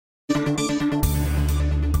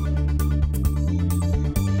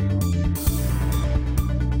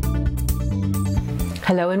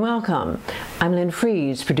Hello and welcome. I'm Lynn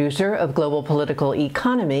Fries, producer of Global Political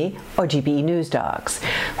Economy, or GPE News Docs.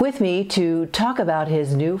 With me to talk about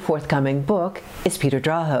his new forthcoming book is Peter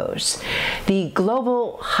Drahos. The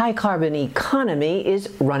global high-carbon economy is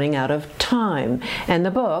running out of time, and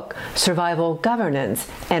the book, Survival Governance,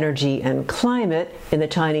 Energy and Climate in the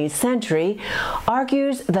Chinese Century,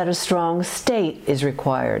 argues that a strong state is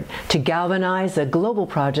required to galvanize a global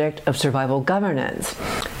project of survival governance.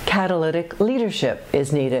 Catalytic leadership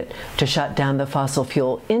is needed to shut down the fossil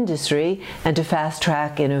fuel industry and to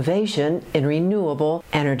fast-track innovation in renewable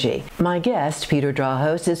energy. My guest, Peter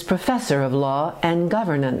Drahos, is Professor of Law and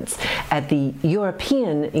Governance at the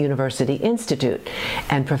European University Institute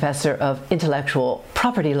and Professor of Intellectual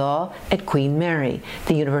Property Law at Queen Mary,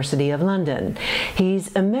 the University of London.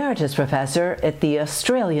 He's Emeritus Professor at the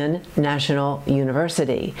Australian National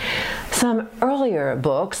University. Some earlier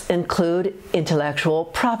books include Intellectual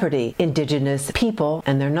Property, Indigenous People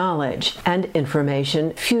and Their Knowledge, and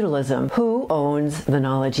Information Feudalism, Who Owns the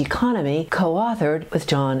Knowledge Economy, co-authored with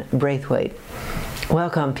John Braithwaite.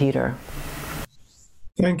 Welcome, Peter.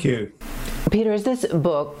 Thank you. Peter, this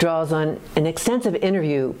book draws on an extensive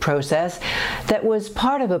interview process that was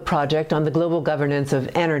part of a project on the global governance of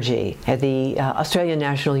energy at the Australian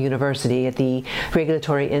National University at the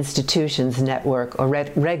Regulatory Institutions Network, or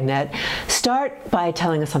RegNet. Start by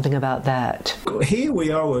telling us something about that. Here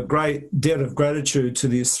we owe a great debt of gratitude to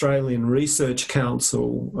the Australian Research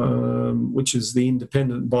Council, which is the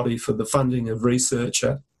independent body for the funding of research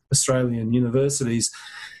at Australian universities.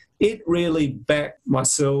 It really backed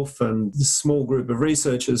myself and the small group of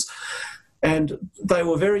researchers, and they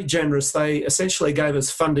were very generous. They essentially gave us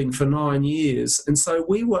funding for 9 years, and so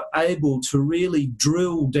we were able to really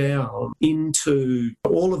drill down into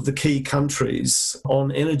all of the key countries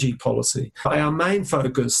on energy policy. Our main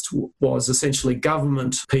focus was essentially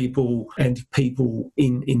government people and people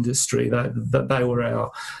in industry. That they were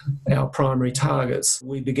our primary targets.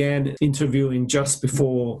 We began interviewing just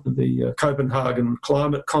before the Copenhagen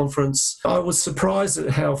Climate Conference. I was surprised at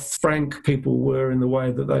how frank people were in the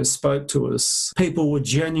way that they spoke to us. People were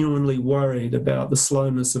genuinely worried about the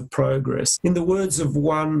slowness of progress. In the words of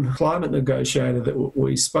one climate negotiator that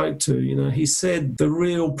we spoke to, he said the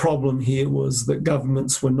real problem here was that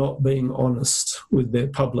governments were not being honest with their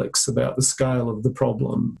publics about the scale of the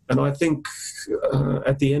problem. And I think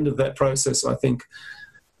at the end of that process, I think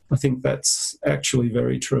that's actually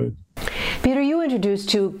very true. Peter, you introduced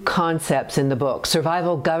two concepts in the book,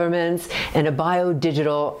 survival governance and a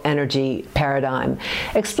biodigital energy paradigm.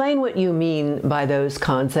 Explain what you mean by those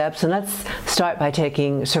concepts, and let's start by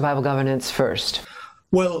taking survival governance first.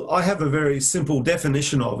 Well, I have a very simple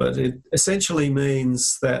definition of it. It essentially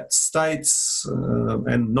means that states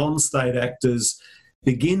and non-state actors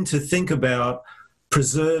begin to think about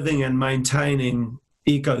preserving and maintaining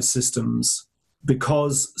ecosystems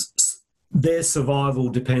because their survival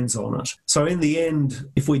depends on it. So in the end,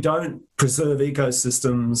 if we don't preserve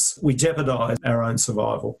ecosystems, we jeopardize our own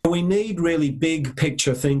survival. We need really big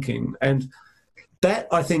picture thinking, and that,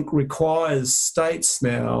 I think, requires states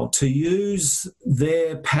now to use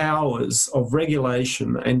their powers of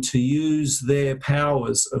regulation and to use their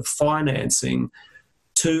powers of financing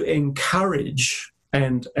to encourage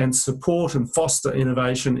and support and foster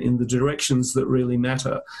innovation in the directions that really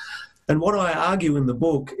matter. And what I argue in the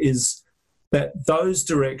book is that those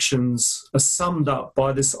directions are summed up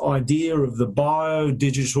by this idea of the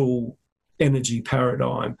biodigital energy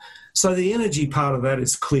paradigm. So the energy part of that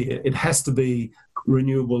is clear. It has to be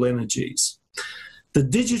renewable energies. The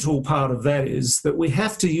digital part of that is that we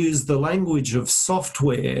have to use the language of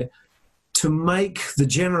software to make the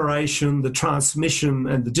generation, the transmission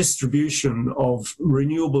and the distribution of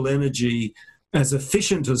renewable energy as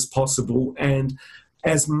efficient as possible and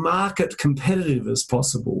as market competitive as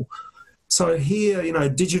possible. So here,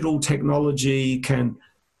 digital technology can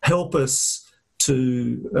help us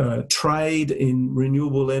to trade in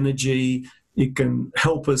renewable energy. It can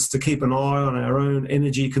help us to keep an eye on our own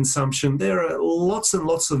energy consumption. There are lots and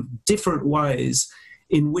lots of different ways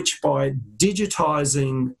in which, by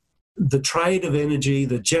digitizing the trade of energy,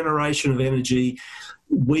 the generation of energy,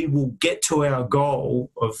 we will get to our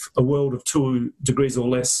goal of a world of 2 degrees or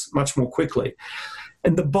less much more quickly.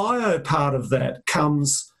 And the bio part of that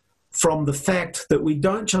comes from the fact that we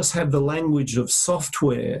don't just have the language of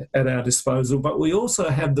software at our disposal, but we also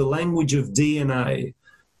have the language of DNA.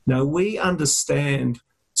 Now, we understand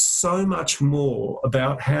so much more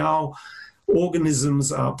about how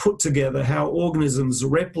organisms are put together, how organisms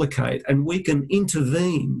replicate, and we can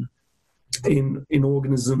intervene in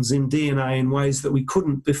organisms, in DNA, in ways that we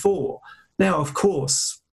couldn't before. Now, of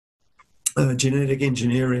course, genetic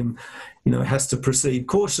engineering, has to proceed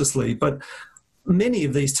cautiously. But many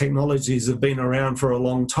of these technologies have been around for a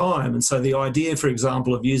long time. And so the idea, for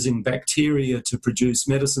example, of using bacteria to produce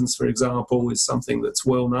medicines, for example, is something that's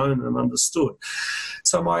well known and understood.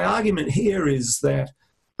 So my argument here is that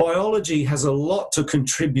biology has a lot to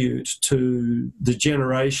contribute to the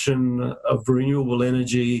generation of renewable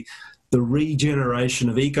energy, the regeneration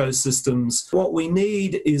of ecosystems. What we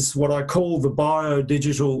need is what I call the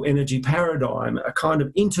biodigital energy paradigm, a kind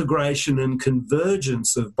of integration and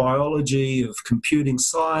convergence of biology, of computing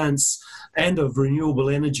science, and of renewable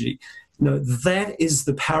energy. That is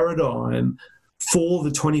the paradigm for the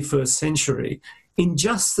 21st century, in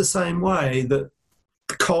just the same way that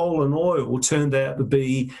coal and oil turned out to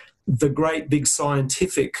be the great big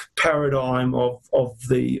scientific paradigm of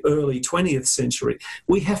the early 20th century.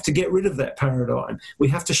 We have to get rid of that paradigm. We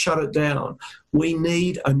have to shut it down. We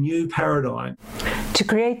need a new paradigm. To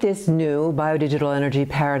create this new biodigital energy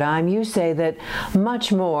paradigm, you say that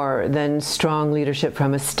much more than strong leadership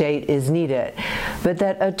from a state is needed, but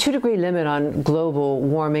that a 2-degree limit on global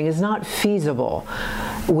warming is not feasible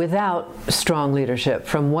without strong leadership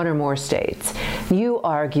from one or more states. You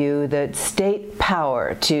argue that state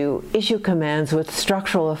power to issue commands with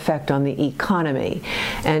structural effect on the economy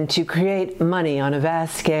and to create money on a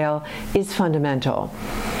vast scale is fundamental.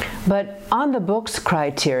 But on the book's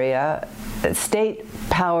criteria, state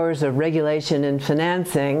powers of regulation and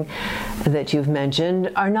financing that you've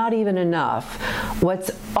mentioned are not even enough.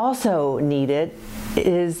 What's also needed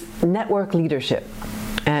is network leadership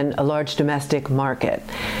and a large domestic market.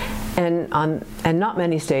 And not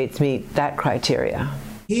many states meet that criteria.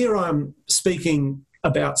 Here I'm speaking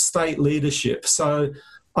about state leadership. So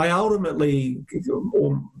I ultimately,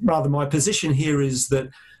 or rather my position here is that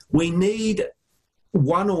we need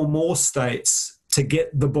one or more states to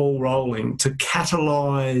get the ball rolling, to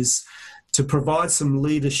catalyse, to provide some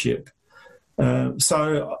leadership.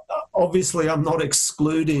 So obviously I'm not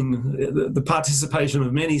excluding the participation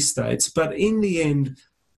of many states, but in the end,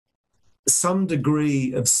 some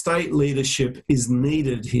degree of state leadership is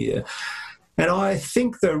needed here. And I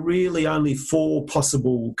think there are really only 4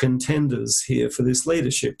 possible contenders here for this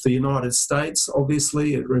leadership. The United States,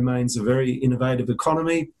 obviously, it remains a very innovative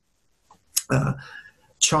economy.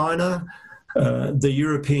 China, the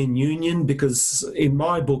European Union, because in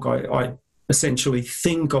my book I essentially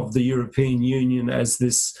think of the European Union as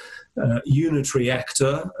this unitary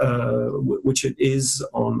actor, which it is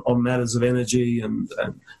on matters of energy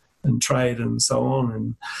and trade and so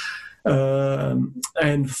on.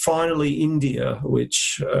 And finally, India,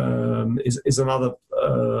 which is another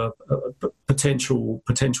potential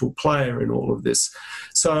player in all of this.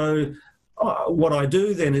 So what I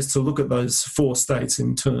do then is to look at those 4 states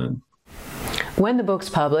in turn. When the book's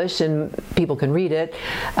published and people can read it,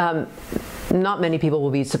 not many people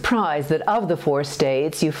will be surprised that of the 4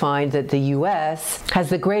 states, you find that the U.S. has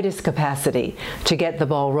the greatest capacity to get the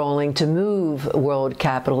ball rolling, to move world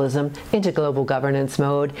capitalism into global governance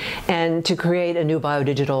mode, and to create a new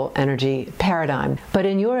biodigital energy paradigm. But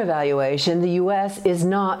in your evaluation, the U.S. is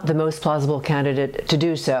not the most plausible candidate to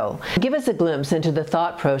do so. Give us a glimpse into the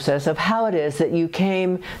thought process of how it is that you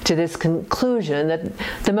came to this conclusion that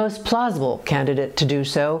the most plausible candidate to do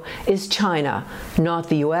so is China, not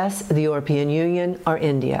the U.S., the European Union, or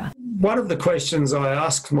India. One of the questions I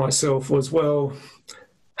asked myself was, well,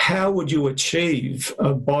 how would you achieve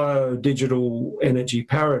a biodigital energy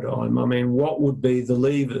paradigm? I mean, what would be the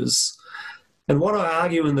levers? And what I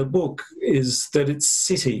argue in the book is that it's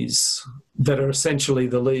cities that are essentially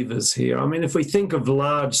the levers here. I mean, if we think of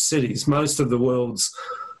large cities, most of the world's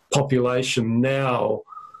population now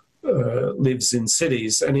lives in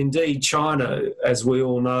cities. And indeed, China, as we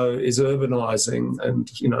all know, is urbanising. And,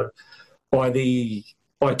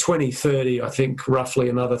 by 2030, I think roughly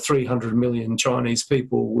another 300 million Chinese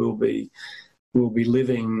people will be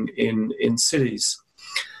living in cities.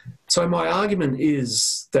 So my argument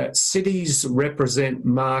is that cities represent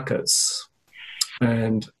markets,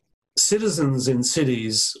 and citizens in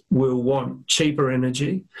cities will want cheaper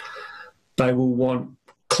energy. They will want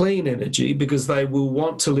clean energy because they will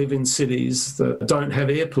want to live in cities that don't have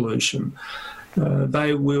air pollution.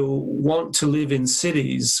 They will want to live in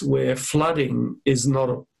cities where flooding is not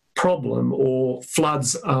a problem or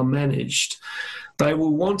floods are managed. They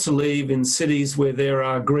will want to live in cities where there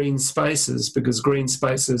are green spaces because green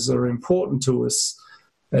spaces are important to us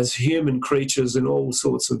as human creatures in all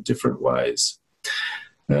sorts of different ways.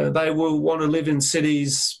 They will want to live in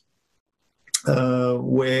cities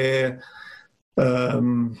where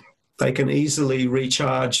they can easily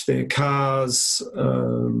recharge their cars,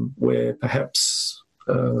 where perhaps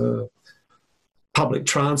public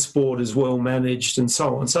transport is well managed and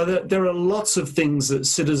so on. So there are lots of things that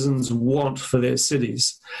citizens want for their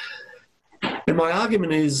cities. And my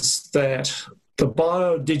argument is that the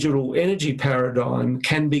biodigital energy paradigm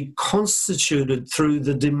can be constituted through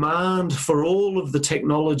the demand for all of the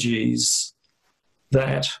technologies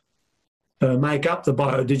that make up the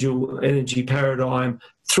biodigital energy paradigm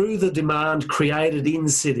through the demand created in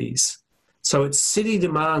cities. So it's city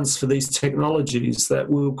demands for these technologies that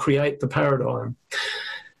will create the paradigm.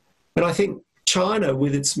 And I think China,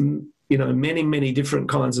 with its many, many different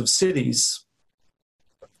kinds of cities,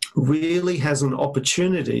 really has an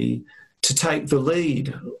opportunity to take the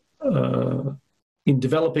lead in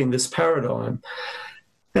developing this paradigm.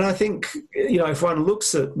 And I think, if one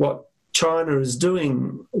looks at what China is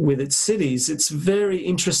doing with its cities, it's very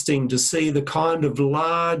interesting to see the kind of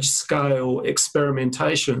large-scale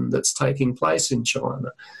experimentation that's taking place in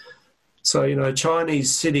China. So,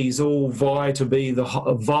 Chinese cities all vie to be the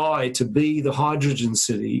hydrogen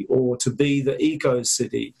city, or to be the eco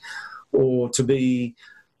city, or to be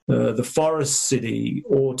the forest city,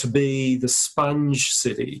 or to be the sponge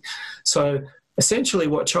city. So essentially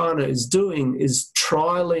what China is doing is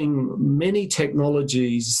trialling many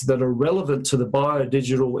technologies that are relevant to the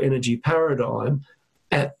biodigital energy paradigm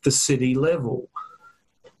at the city level,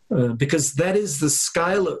 because that is the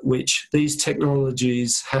scale at which these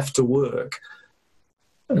technologies have to work.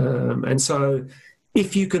 And so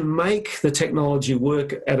if you can make the technology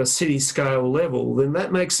work at a city scale level, then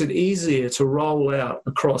that makes it easier to roll out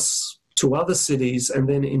across to other cities and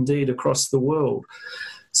then indeed across the world.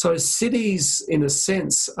 So cities, in a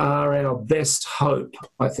sense, are our best hope,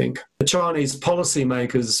 I think. The Chinese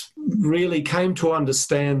policymakers really came to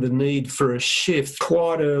understand the need for a shift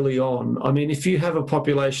quite early on. I mean, if you have a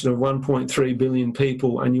population of 1.3 billion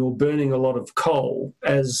people and you're burning a lot of coal,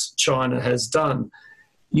 as China has done,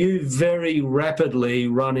 you very rapidly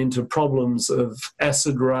run into problems of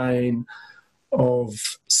acid rain, of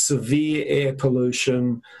severe air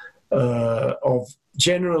pollution, of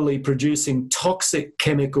generally producing toxic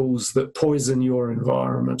chemicals that poison your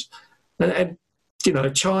environment. And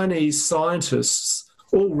Chinese scientists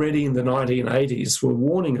already in the 1980s were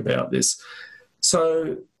warning about this.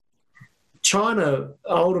 So China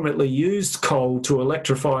ultimately used coal to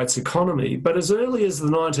electrify its economy, but as early as the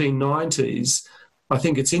 1990s, I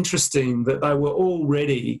think it's interesting that they were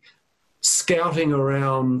already scouting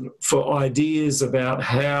around for ideas about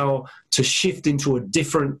how to shift into a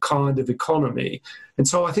different kind of economy. And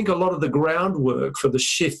so I think a lot of the groundwork for the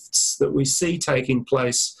shifts that we see taking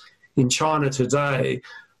place in China today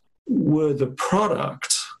were the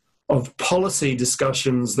product of policy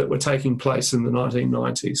discussions that were taking place in the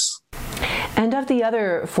 1990s. And of the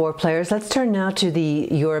other four players, let's turn now to the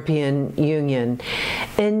European Union.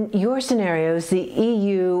 In your scenarios, the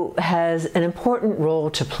EU has an important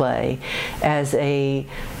role to play as a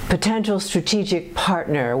potential strategic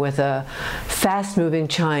partner with a fast-moving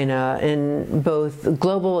China in both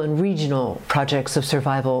global and regional projects of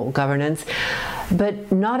survival governance,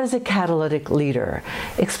 but not as a catalytic leader.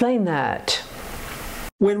 Explain that.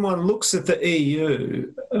 When one looks at the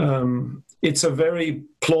EU, it's a very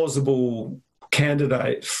plausible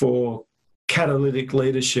candidate for catalytic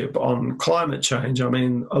leadership on climate change. I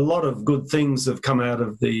mean, a lot of good things have come out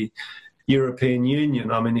of the European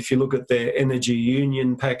Union. I mean, if you look at their Energy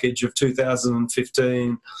Union package of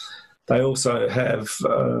 2015, they also have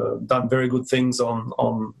done very good things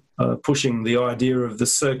on pushing the idea of the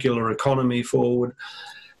circular economy forward.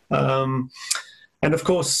 And of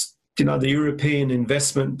course, the European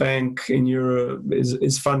Investment Bank in Europe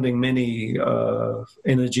is funding many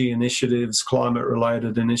energy initiatives,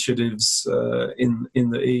 climate-related initiatives in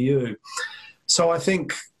the EU. So I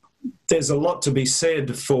think there's a lot to be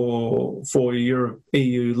said for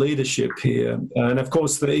EU leadership here. And of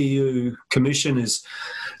course, the EU Commission is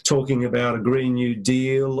talking about a Green New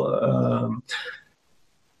Deal.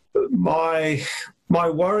 My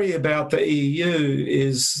worry about the EU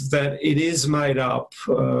is that it is made up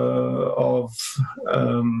of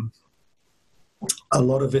a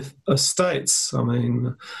lot of states. I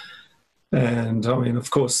mean, of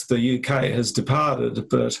course, the UK has departed,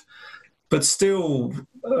 but still,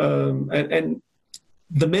 and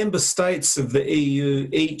the member states of the EU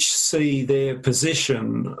each see their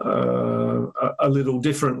position a little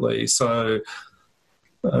differently. So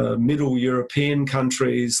middle European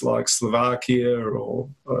countries like Slovakia or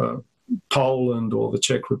Poland or the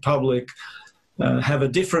Czech Republic have a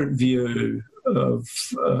different view of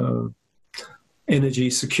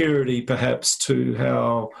energy security perhaps to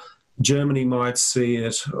how Germany might see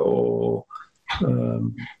it, or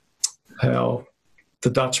how the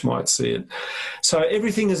Dutch might see it. So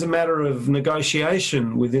everything is a matter of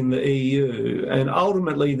negotiation within the EU, and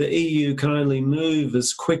ultimately the EU can only move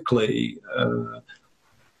as quickly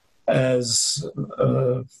as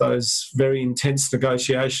those very intense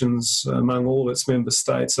negotiations among all its member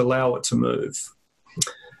states allow it to move.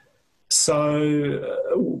 So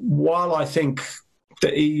while I think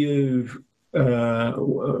the EU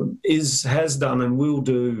has done and will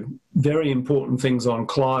do very important things on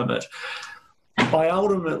climate, I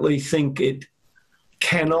ultimately think it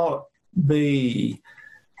cannot be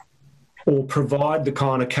or provide the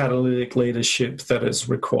kind of catalytic leadership that is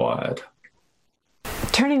required.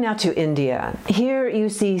 Turning now to India, here you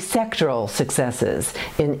see sectoral successes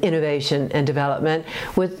in innovation and development,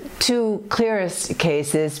 with two clearest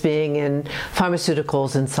cases being in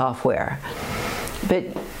pharmaceuticals and software. But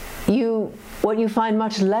what you find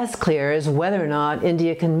much less clear is whether or not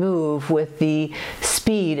India can move with the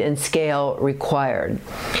speed and scale required.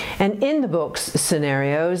 And in the book's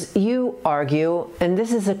scenarios, you argue, and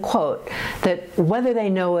this is a quote, that whether they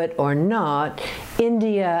know it or not,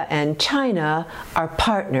 India and China are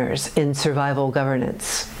partners in survival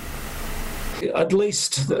governance. At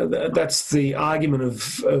least that's the argument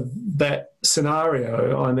of that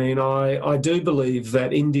scenario. I mean, I do believe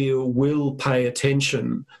that India will pay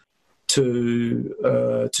attention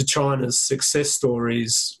to China's success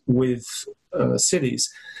stories with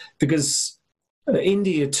cities, because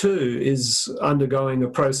India too is undergoing a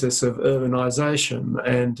process of urbanisation,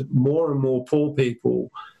 and more poor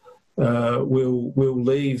people will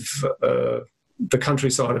leave the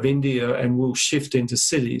countryside of India and will shift into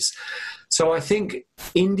cities. So I think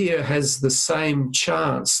India has the same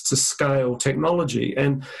chance to scale technology.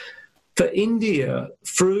 And for India,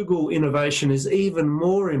 frugal innovation is even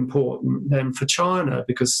more important than for China,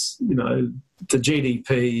 because, you know, the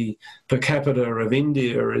GDP per capita of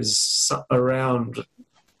India is around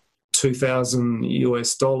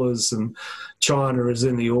 $2,000 and China is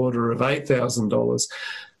in the order of $8,000.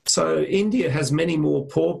 So India has many more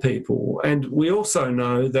poor people. And we also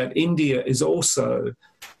know that India is also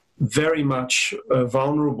very much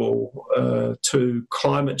vulnerable to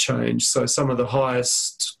climate change. So some of the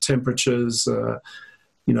highest temperatures,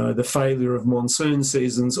 the failure of monsoon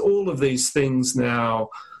seasons, all of these things now,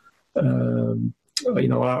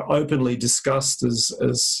 are openly discussed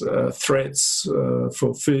as threats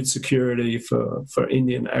for food security, for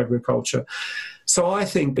Indian agriculture. So I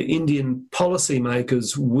think the Indian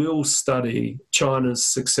policymakers will study China's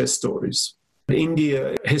success stories.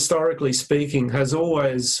 India, historically speaking, has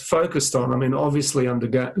always focused on, obviously under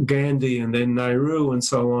Gandhi and then Nehru and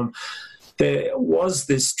so on, there was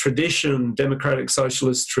this tradition, democratic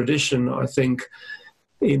socialist tradition, I think,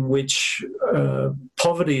 in which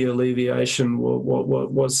poverty alleviation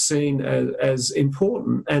was seen as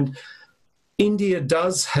important. And India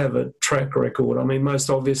does have a track record, most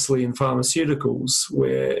obviously in pharmaceuticals,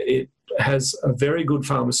 where it has a very good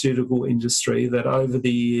pharmaceutical industry that over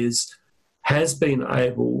the years has been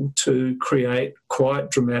able to create quite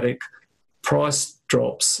dramatic price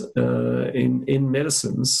drops in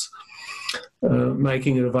medicines,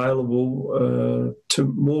 making it available to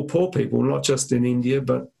more poor people, not just in India,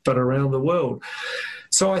 but around the world.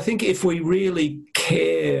 So I think if we really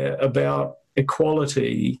care about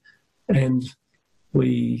equality, and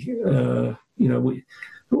we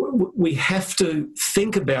have to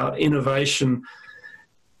think about innovation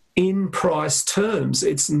in price terms.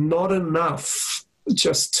 It's not enough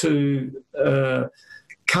just to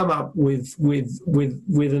come up with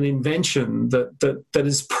an invention that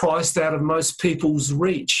is priced out of most people's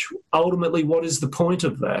reach. Ultimately, what is the point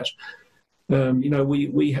of that?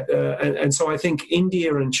 And so I think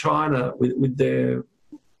India and China, with their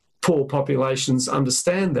poor populations,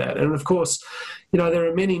 understand that. And of course, there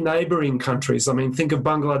are many neighbouring countries. Think of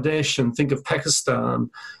Bangladesh and think of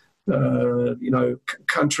Pakistan.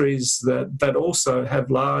 Countries that also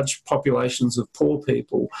have large populations of poor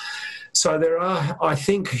people. So there are, I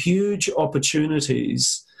think, huge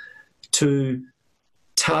opportunities to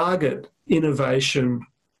target innovation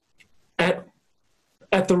at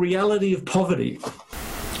the reality of poverty.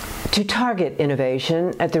 To target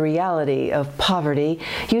innovation at the reality of poverty,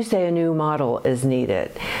 you say a new model is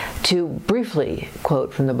needed. To briefly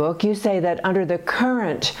quote from the book, you say that under the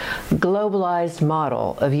current globalized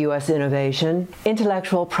model of U.S. innovation,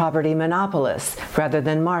 intellectual property monopolists, rather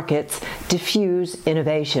than markets, diffuse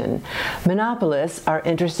innovation. Monopolists are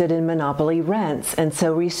interested in monopoly rents and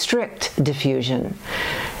so restrict diffusion.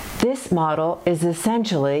 This model is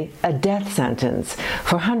essentially a death sentence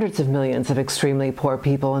for hundreds of millions of extremely poor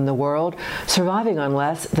people in the world, surviving on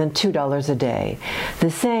less than $2 a day.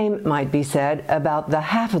 The same might be said about the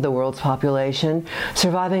half of the world's population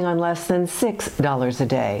surviving on less than $6 a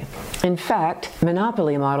day. In fact,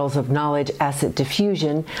 monopoly models of knowledge asset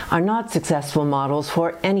diffusion are not successful models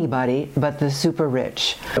for anybody but the super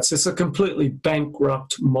rich. It's a completely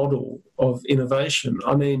bankrupt model of innovation.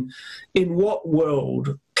 I mean, in what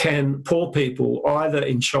world can poor people, either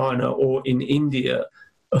in China or in India,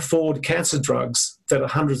 afford cancer drugs that are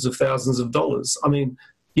hundreds of thousands of dollars? I mean,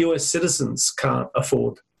 US citizens can't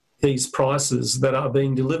afford these prices that are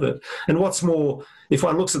being delivered. And what's more, if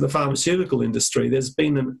one looks at the pharmaceutical industry, there's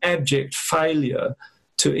been an abject failure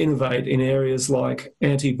to innovate in areas like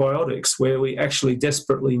antibiotics, where we actually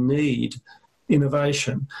desperately need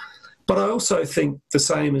innovation. But I also think the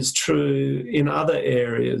same is true in other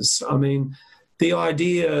areas. I mean, the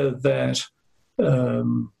idea that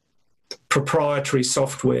proprietary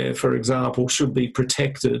software, for example, should be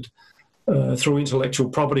protected through intellectual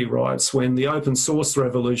property rights, when the open source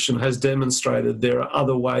revolution has demonstrated there are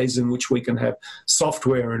other ways in which we can have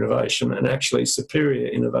software innovation and actually superior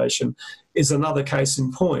innovation, is another case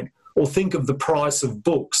in point. Or think of the price of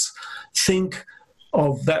books. Think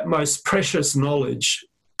of that most precious knowledge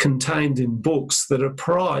contained in books that are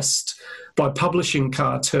priced by publishing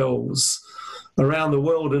cartels around the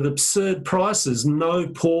world at absurd prices. No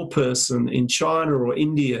poor person in China or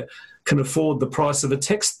India can afford the price of a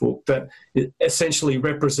textbook that essentially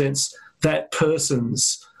represents that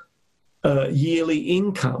person's yearly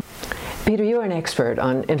income. Peter, you're an expert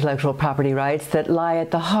on intellectual property rights that lie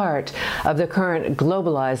at the heart of the current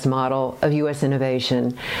globalized model of U.S.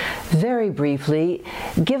 innovation. Very briefly,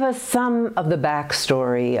 give us some of the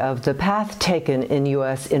backstory of the path taken in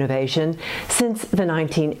U.S. innovation since the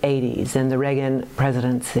 1980s and the Reagan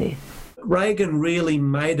presidency. Reagan really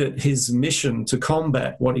made it his mission to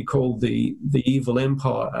combat what he called the evil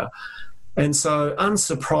empire. And so,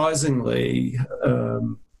 unsurprisingly,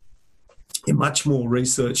 much more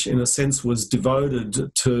research, in a sense, was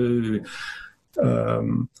devoted to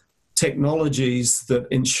technologies that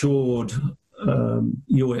ensured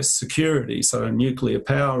US security. So nuclear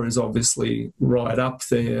power is obviously right up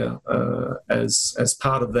there as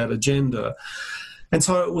part of that agenda. And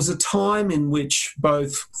so it was a time in which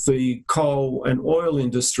both the coal and oil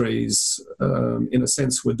industries, in a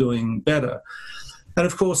sense, were doing better. And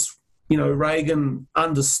of course, you know, Reagan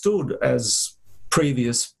understood, as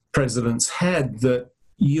previous presidents had, that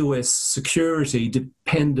US security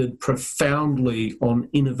depended profoundly on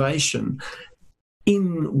innovation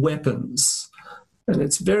in weapons. And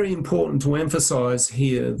it's very important to emphasise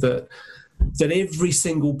here that every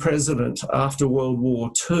single president after World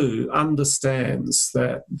War II understands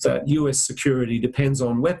that US security depends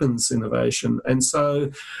on weapons innovation. And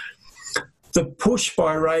so the push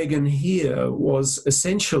by Reagan here was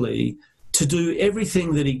essentially to do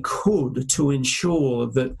everything that he could to ensure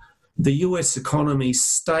that the US economy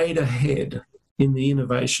stayed ahead in the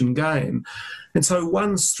innovation game. And so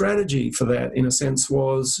one strategy for that, in a sense,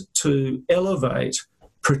 was to elevate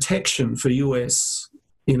protection for US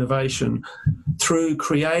innovation through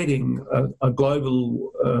creating a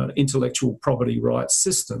global intellectual property rights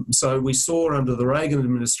system. So we saw under the Reagan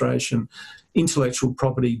administration intellectual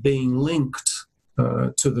property being linked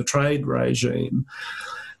to the trade regime.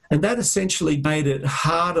 And that essentially made it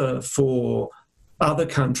harder for other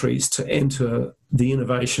countries to enter the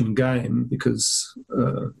innovation game, because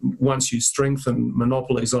once you strengthen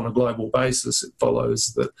monopolies on a global basis, it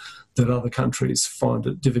follows that other countries find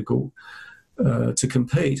it difficult to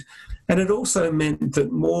compete. And it also meant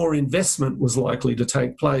that more investment was likely to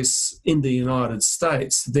take place in the United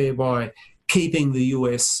States, thereby keeping the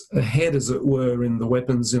US ahead, as it were, in the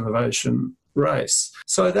weapons innovation race.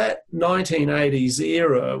 So that 1980s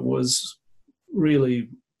era was really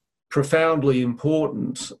profoundly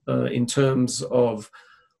important in terms of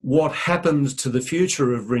what happened to the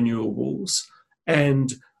future of renewables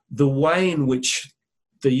and the way in which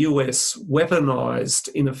the US weaponized,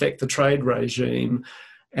 in effect, the trade regime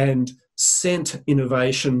and sent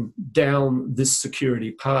innovation down this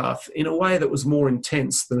security path in a way that was more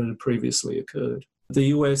intense than it had previously occurred. The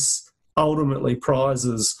US ultimately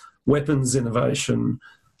prizes weapons innovation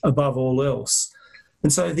above all else.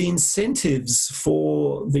 And so the incentives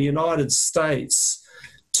for the United States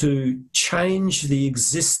to change the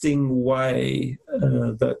existing way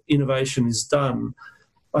that innovation is done,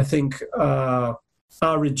 I think, are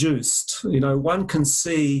reduced. You know, one can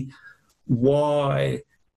see why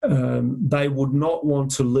they would not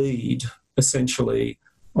want to lead, essentially,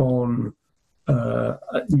 on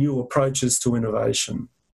new approaches to innovation.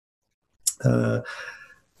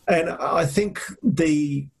 And I think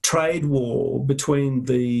the trade war between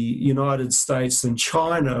the United States and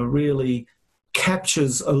China really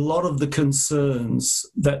captures a lot of the concerns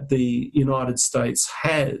that the United States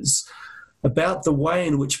has about the way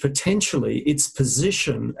in which potentially its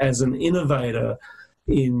position as an innovator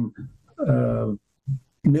in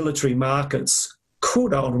military markets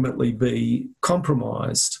could ultimately be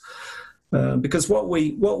compromised. Because what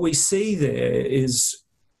we see there is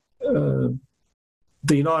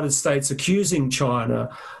the United States accusing China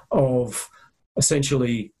of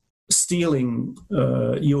essentially stealing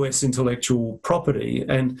US intellectual property.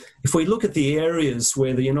 And if we look at the areas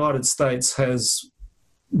where the United States has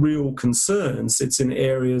real concerns, it's in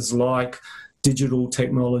areas like digital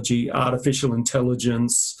technology, artificial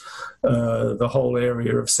intelligence, the whole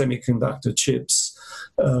area of semiconductor chips,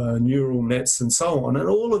 neural nets and so on. And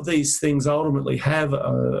all of these things ultimately have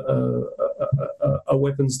a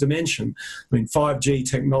weapons dimension. I mean, 5G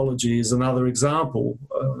technology is another example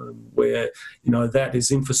where, that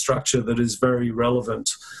is infrastructure that is very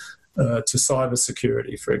relevant to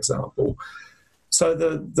cybersecurity, for example. So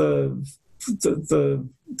the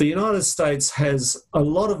United States has a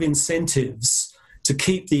lot of incentives to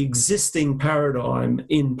keep the existing paradigm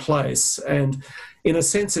in place. And in a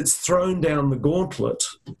sense, it's thrown down the gauntlet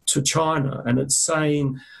to China, and it's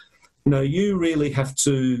saying, you really have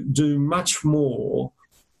to do much more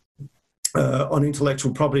on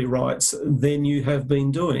intellectual property rights than you have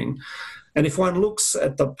been doing. And if one looks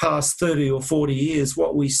at the past 30 or 40 years,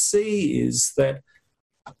 what we see is that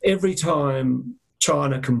every time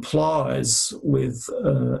China complies with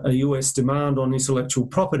a US demand on intellectual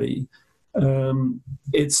property,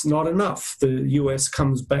 it's not enough. The US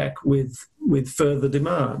comes back with further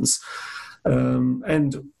demands.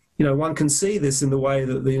 One can see this in the way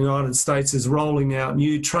that the United States is rolling out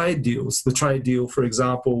new trade deals. The trade deal, for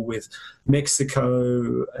example, with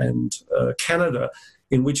Mexico and Canada,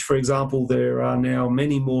 in which, for example, there are now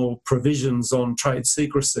many more provisions on trade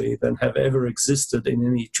secrecy than have ever existed in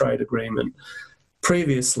any trade agreement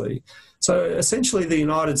previously. So essentially the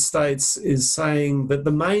United States is saying that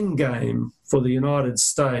the main game for the United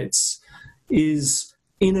States is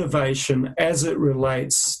innovation as it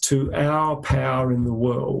relates to our power in the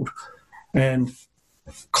world. And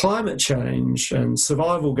climate change and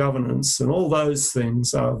survival governance and all those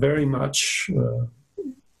things are very much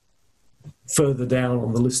further down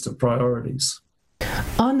on the list of priorities.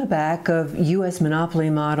 On the back of U.S.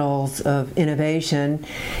 monopoly models of innovation,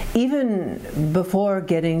 even before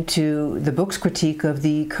getting to the book's critique of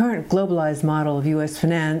the current globalized model of U.S.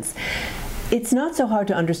 finance, it's not so hard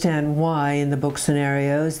to understand why, in the book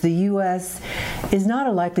scenarios, the U.S. is not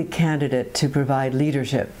a likely candidate to provide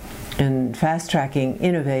leadership in fast-tracking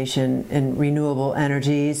innovation in renewable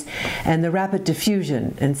energies and the rapid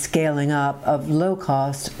diffusion and scaling up of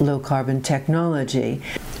low-cost, low-carbon technology.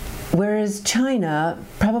 Whereas China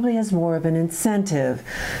probably has more of an incentive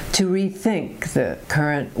to rethink the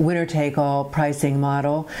current winner-take-all pricing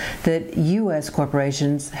model that U.S.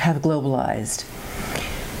 corporations have globalized.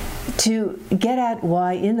 To get at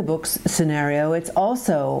why, in the book's scenario, it's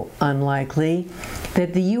also unlikely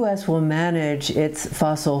that the U.S. will manage its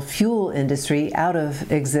fossil fuel industry out of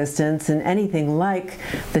existence in anything like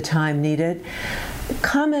the time needed,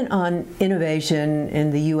 comment on innovation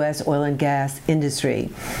in the U.S. oil and gas industry.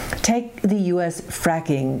 Take the U.S.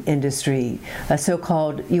 fracking industry, a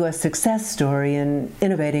so-called U.S. success story in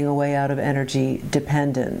innovating a way out of energy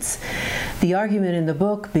dependence. The argument in the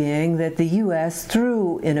book being that the U.S.,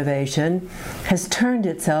 through innovation, has turned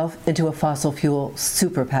itself into a fossil fuel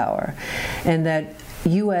superpower, and that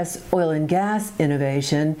U.S. oil and gas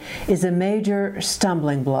innovation is a major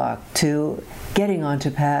stumbling block to getting onto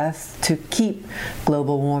path to keep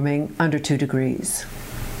global warming under 2 degrees.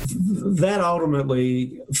 That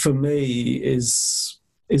ultimately, for me, is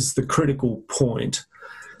the critical point,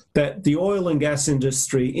 that the oil and gas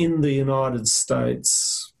industry in the United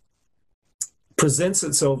States presents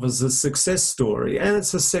itself as a success story, and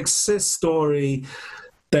it's a success story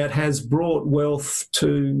that has brought wealth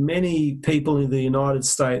to many people in the United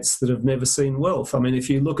States that have never seen wealth. I mean, if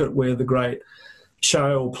you look at where the great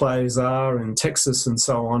shale plays are in Texas and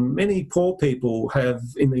so on, many poor people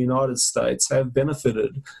in the United States have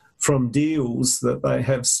benefited from deals that they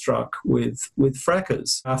have struck with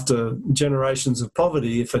frackers. After generations of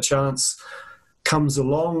poverty, if a chance comes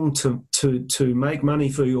along to make money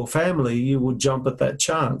for your family, you would jump at that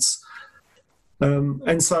chance.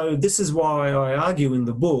 And so this is why I argue in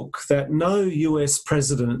the book that no US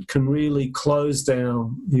president can really close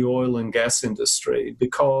down the oil and gas industry,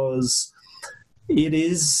 because it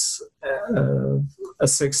is a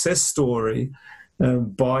success story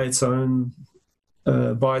by its own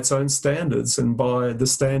standards and by the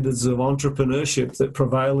standards of entrepreneurship that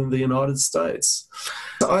prevail in the United States.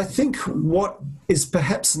 I think what is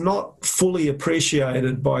perhaps not fully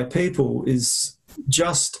appreciated by people is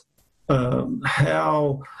just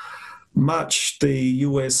how much the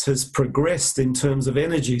US has progressed in terms of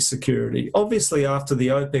energy security. Obviously, after the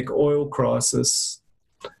OPEC oil crisis,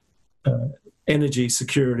 energy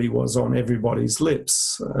security was on everybody's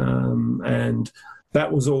lips, and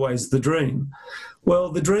that was always the dream.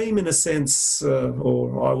 Well, the dream, in a sense,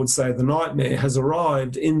 or I would say the nightmare, has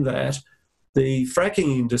arrived in that the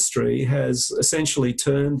fracking industry has essentially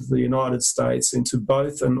turned the United States into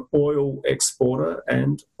both an oil exporter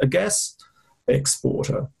and a gas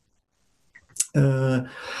exporter.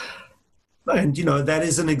 And, you know, that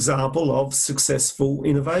is an example of successful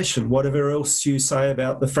innovation. Whatever else you say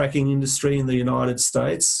about the fracking industry in the United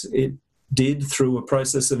States, it did, through a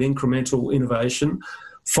process of incremental innovation,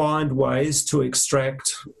 find ways to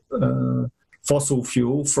extract fossil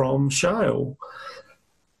fuel from shale.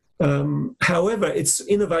 However, it's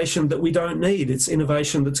innovation that we don't need. It's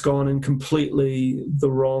innovation that's gone in completely the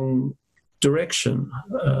wrong direction.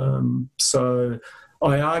 So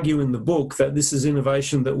I argue in the book that this is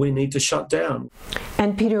innovation that we need to shut down.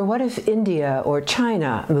 And Peter, what if India or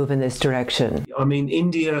China move in this direction? I mean,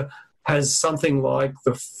 India has something like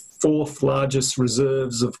the fourth largest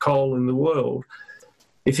reserves of coal in the world.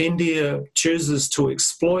 If India chooses to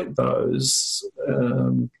exploit those,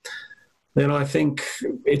 then I think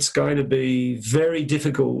it's going to be very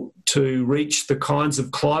difficult to reach the kinds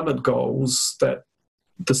of climate goals that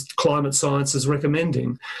the climate science is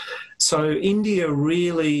recommending. So India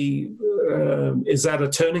really is at a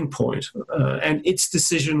turning point, and its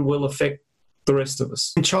decision will affect the rest of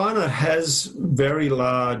us. China has very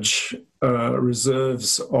large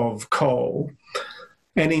reserves of coal,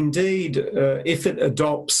 and indeed, if it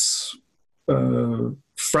adopts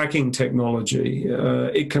fracking technology,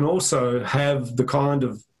 it can also have the kind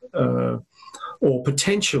of, or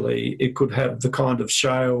potentially it could have the kind of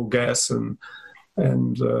shale gas and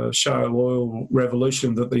shale oil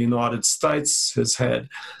revolution that the United States has had.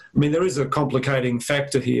 I mean, there is a complicating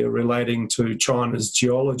factor here relating to China's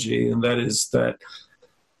geology, and that is that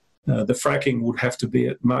the fracking would have to be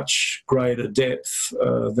at much greater depth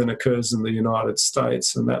than occurs in the United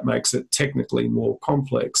States, and that makes it technically more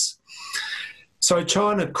complex. So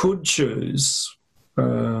China could choose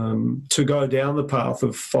to go down the path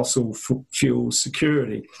of fossil fuel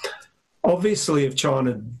security. Obviously, if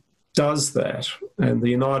China does that and the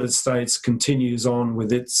United States continues on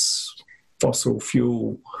with its fossil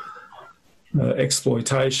fuel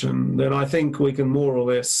exploitation, then I think we can more or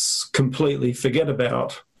less completely forget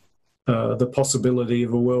about the possibility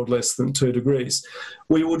of a world less than 2 degrees.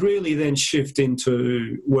 We would really then shift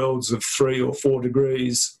into worlds of 3 or 4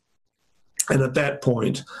 degrees. And at that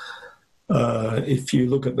point, if you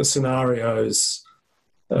look at the scenarios,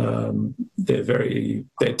 they're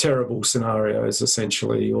terrible scenarios,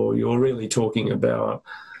 essentially, or you're really talking about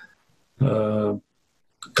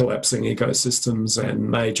collapsing ecosystems and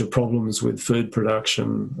major problems with food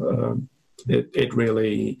production. It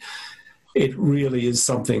really is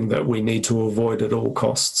something that we need to avoid at all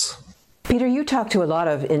costs. Peter, you talk to a lot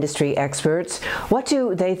of industry experts. What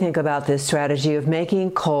do they think about this strategy of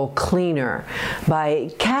making coal cleaner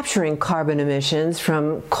by capturing carbon emissions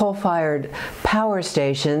from coal-fired power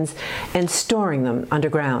stations and storing them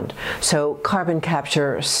underground? So carbon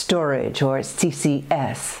capture storage, or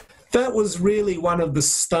CCS. That was really one of the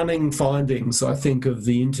stunning findings, I think, of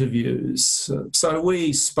the interviews. So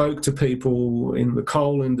we spoke to people in the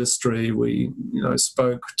coal industry. We,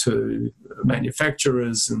 spoke to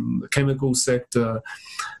manufacturers in the chemical sector.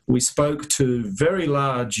 We spoke to very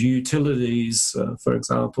large utilities, for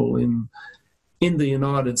example, in the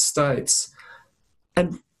United States.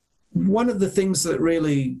 And one of the things that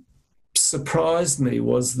really surprised me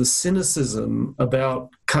was the cynicism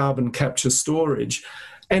about carbon capture storage.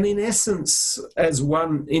 And in essence, as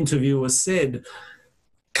one interviewer said,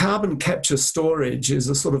 carbon capture storage is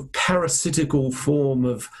a sort of parasitical form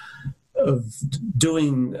of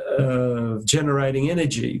generating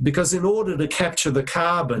energy, because in order to capture the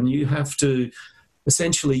carbon, you have to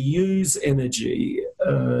essentially use energy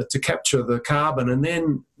to capture the carbon. And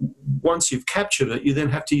then once you've captured it, you then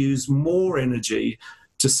have to use more energy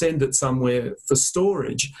to send it somewhere for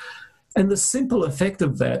storage. And the simple effect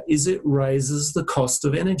of that is it raises the cost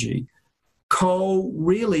of energy. Coal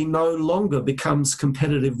really no longer becomes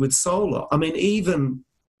competitive with solar. I mean, even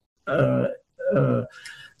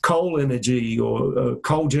coal energy or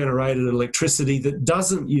coal-generated electricity that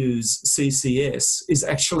doesn't use CCS is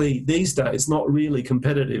actually, these days, not really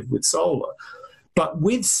competitive with solar. But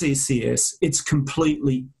with CCS, it's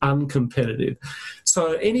completely uncompetitive.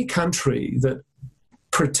 So any country that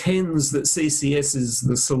pretends that CCS is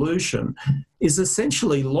the solution is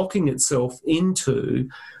essentially locking itself into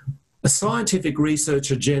a scientific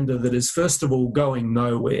research agenda that is, first of all, going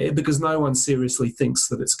nowhere because no one seriously thinks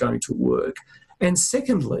that it's going to work. And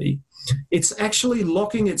secondly, it's actually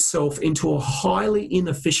locking itself into a highly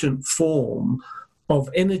inefficient form of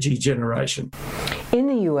energy generation. In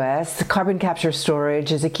the U.S., carbon capture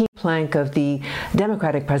storage is a key plank of the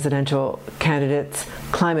Democratic presidential candidate's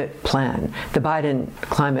climate plan, the Biden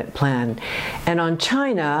climate plan. And on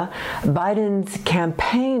China, Biden's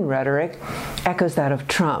campaign rhetoric echoes that of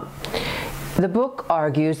Trump. The book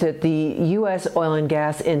argues that the U.S. oil and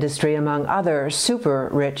gas industry, among other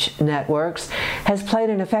super-rich networks, has played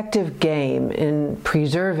an effective game in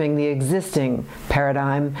preserving the existing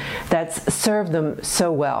paradigm that's served them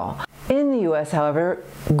so well. In the U.S., however,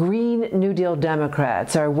 Green New Deal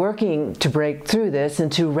Democrats are working to break through this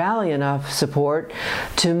and to rally enough support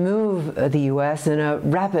to move the U.S. in a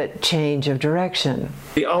rapid change of direction.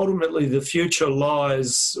 Ultimately, the future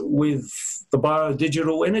lies with the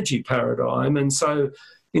biodigital energy paradigm. And so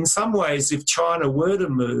in some ways, if China were to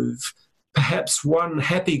move, perhaps one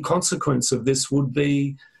happy consequence of this would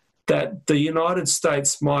be that the United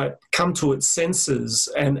States might come to its senses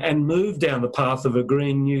and move down the path of a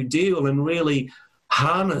Green New Deal and really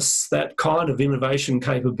harness that kind of innovation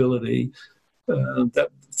capability that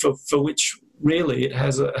for which really it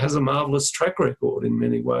has a marvellous track record in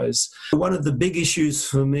many ways. One of the big issues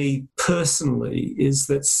for me personally is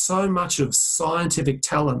that so much of scientific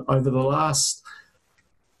talent over the last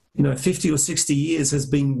 50 or 60 years has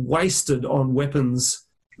been wasted on weapons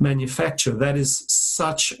manufacture. That is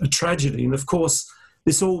such a tragedy. And of course,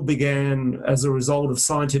 this all began as a result of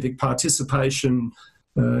scientific participation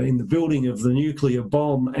in the building of the nuclear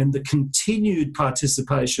bomb and the continued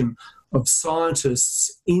participation of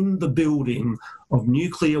scientists in the building of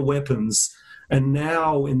nuclear weapons and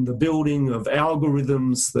now in the building of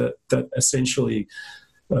algorithms that essentially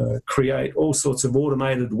create all sorts of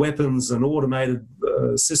automated weapons and automated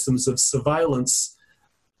systems of surveillance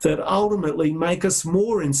that ultimately make us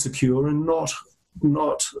more insecure and not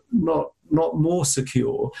more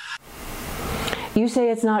secure. You say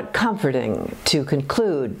it's not comforting to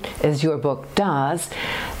conclude, as your book does,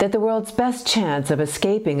 that the world's best chance of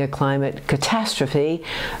escaping a climate catastrophe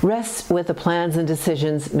rests with the plans and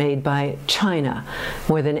decisions made by China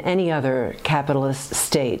more than any other capitalist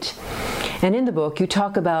state. And in the book, you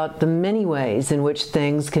talk about the many ways in which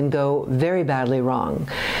things can go very badly wrong.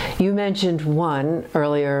 You mentioned one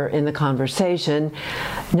earlier in the conversation,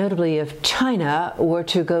 notably if China were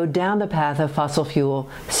to go down the path of fossil fuel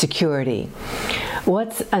security.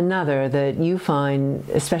 What's another that you find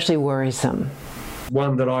especially worrisome?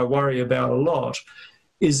 One that I worry about a lot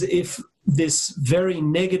is if this very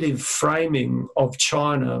negative framing of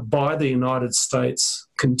China by the United States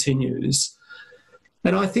continues.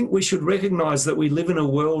 And I think we should recognise that we live in a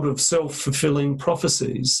world of self-fulfilling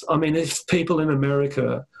prophecies. I mean, if people in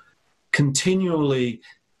America continually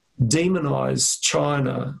demonise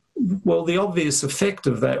China, well, the obvious effect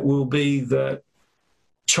of that will be that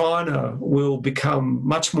China will become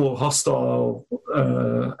much more hostile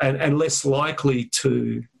and less likely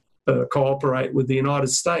to cooperate with the United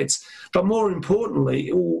States. But more importantly,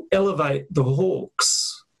 it will elevate the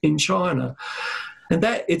hawks in China. And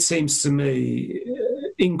that, it seems to me,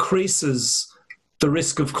 increases the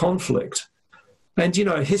risk of conflict. And,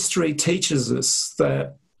 history teaches us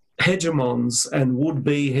that hegemons and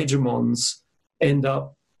would-be hegemons end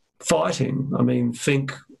up fighting. I mean,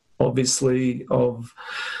 think obviously of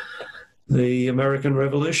the American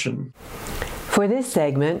Revolution. For this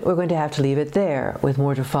segment, we're going to have to leave it there, with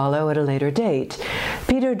more to follow at a later date.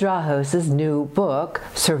 Peter Drahos' new book,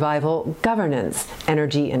 Survival Governance,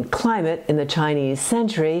 Energy and Climate in the Chinese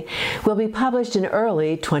Century, will be published in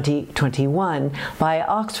early 2021 by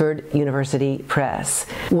Oxford University Press.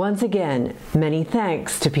 Once again, many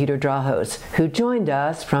thanks to Peter Drahos, who joined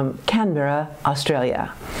us from Canberra,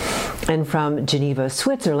 Australia. And from Geneva,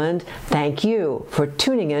 Switzerland, thank you for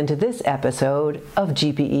tuning in to this episode of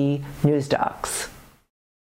GPE News Docs.